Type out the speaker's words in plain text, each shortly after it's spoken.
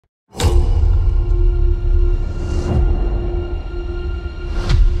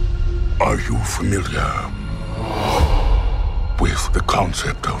Are you familiar with the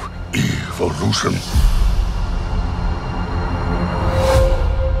concept of evolution?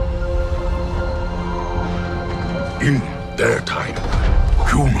 In their time,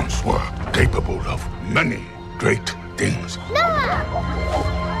 humans were capable of many great things.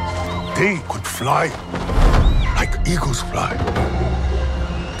 They could fly like eagles fly.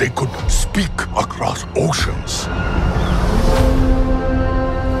 They could speak across oceans.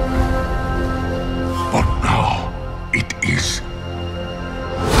 But now it is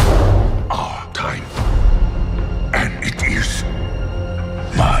our time. And it is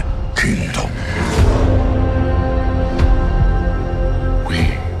my kingdom.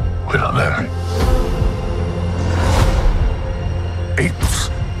 We will learn. Apes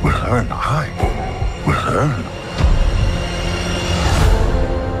will learn. I will learn.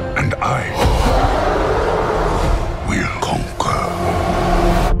 And I will conquer.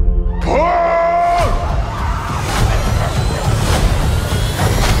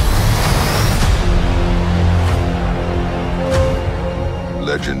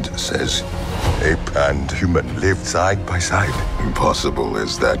 Legend says ape and human lived side by side. Impossible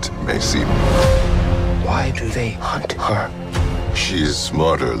as that may seem. Why do they hunt her? She is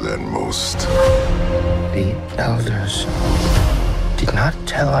smarter than most. The elders did not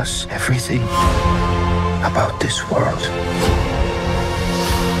tell us everything about this world.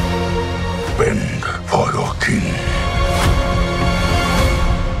 Bend for your king.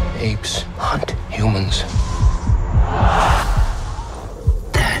 Apes hunt humans.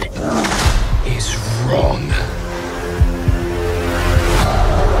 That is wrong.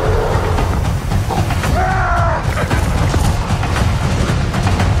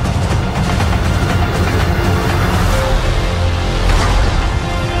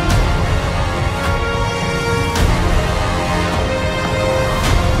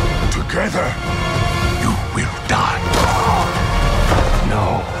 Together, you will die. No,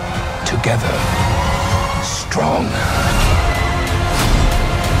 together, strong.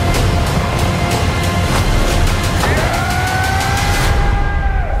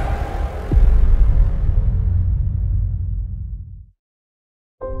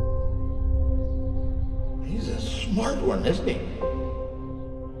 He's a smart one, isn't he?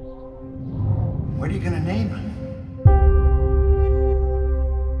 What are you gonna name him?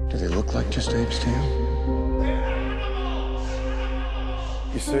 Do they look like just apes to you?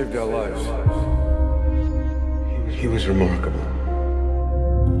 He saved our lives. He was remarkable.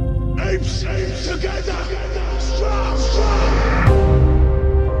 Apes, together, strong, strong.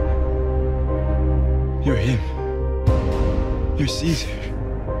 You're him. You're Caesar.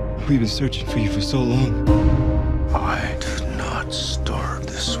 We've been searching for you for so long. I did not start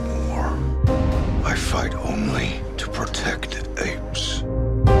this war. I fight only to protect apes.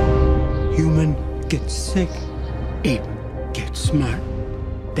 Human gets sick, ape gets smart.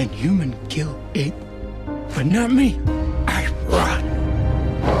 Then human kill ape, but not me. I run.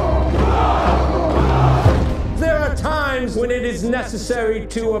 There are times when it is necessary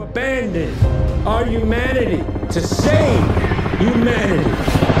to abandon our humanity, to save humanity.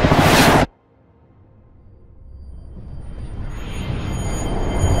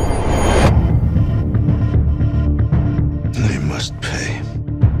 They must pay.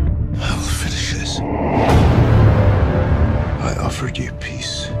 I'll finish this. I offered you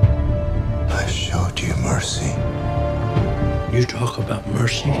peace. I showed you mercy. You talk about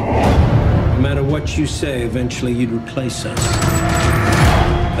mercy? No matter what you say, eventually you'd replace us.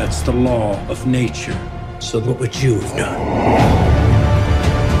 That's the law of nature. So what would you have done?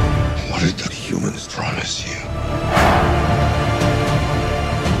 What did the humans promise you?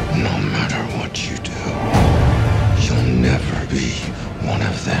 No matter what you do, you'll never be one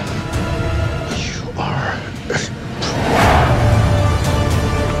of them. You are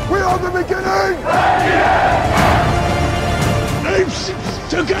We are the beginning! Apes,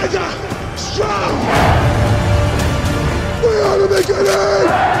 together, strong! We are the beginning!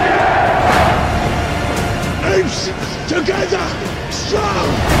 Apes, together, strong!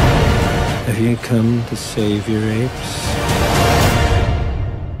 Have you come to save your apes?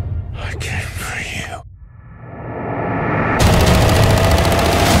 I came for you.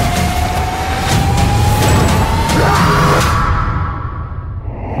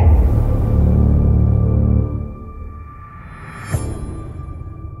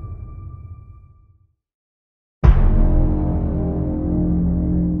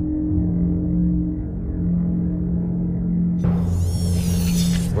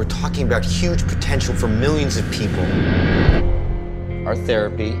 We're talking about huge potential for millions of people. Our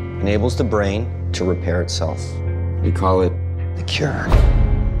therapy enables the brain to repair itself. We call it the cure.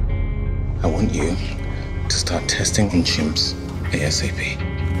 I want you to start testing on chimps ASAP.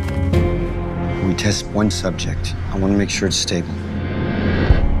 We test one subject. I want to make sure it's stable.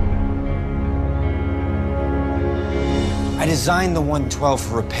 I designed the 112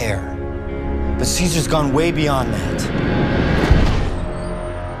 for repair, but Caesar's gone way beyond that.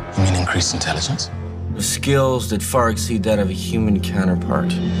 You mean increased intelligence? With skills that far exceed that of a human counterpart.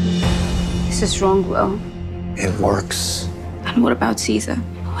 This is wrong, Will. It works. And what about Caesar?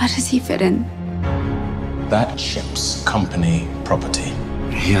 Where does he fit in? That chimp's company property.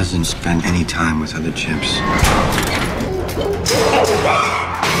 He hasn't spent any time with other chimps.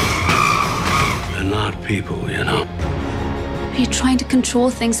 They're not people, you know. Are you trying to control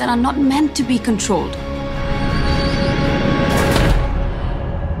things that are not meant to be controlled?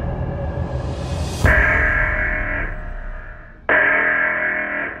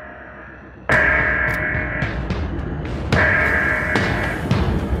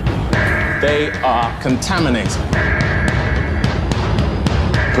 They are contaminated.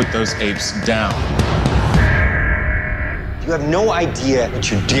 Put those apes down. You have no idea what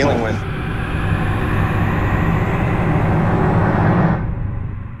you're dealing with.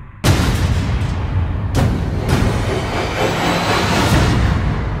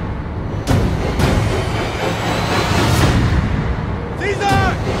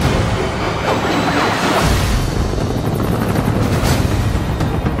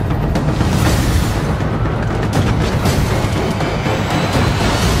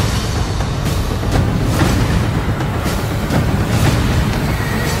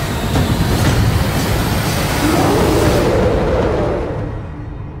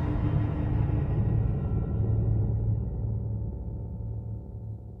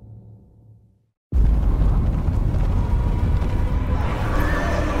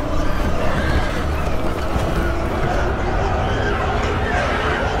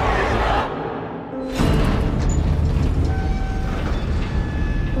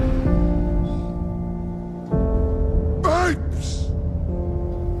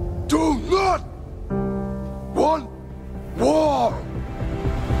 Do not want war.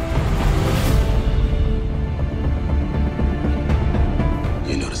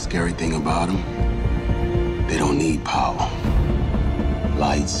 You know the scary thing about them? They don't need power.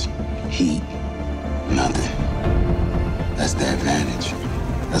 Lights, heat, nothing. That's their advantage.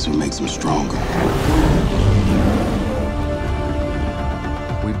 That's what makes them stronger.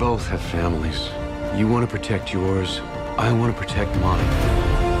 We both have families. You want to protect yours. I want to protect mine.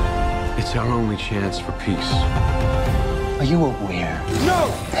 It's our only chance for peace. Are you aware? No!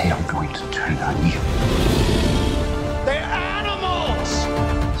 They are going to turn on you. They're animals!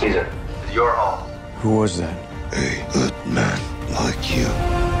 Caesar, it's your home. Who was that? A good man like you.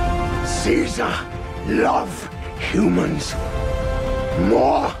 Caesar love humans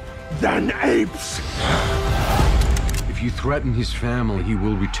more than apes. If you threaten his family, he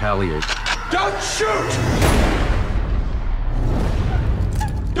will retaliate. Don't shoot!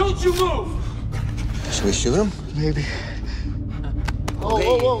 Don't you move! Should we shoot him? Maybe. Oh, hey,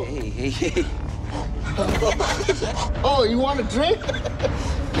 whoa, whoa. Hey. Oh, you want a drink?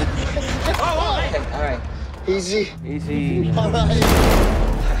 All right. Easy. Easy. All right.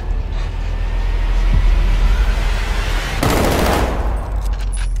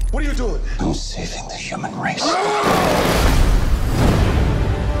 What are you doing? I'm saving the human race.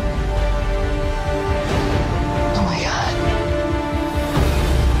 Oh my God.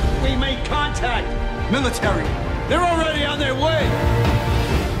 We made contact. Military. They're already on their way.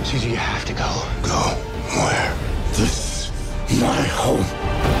 Caesar, you have to go. Go where? This is my home.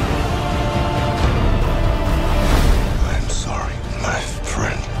 I'm sorry, my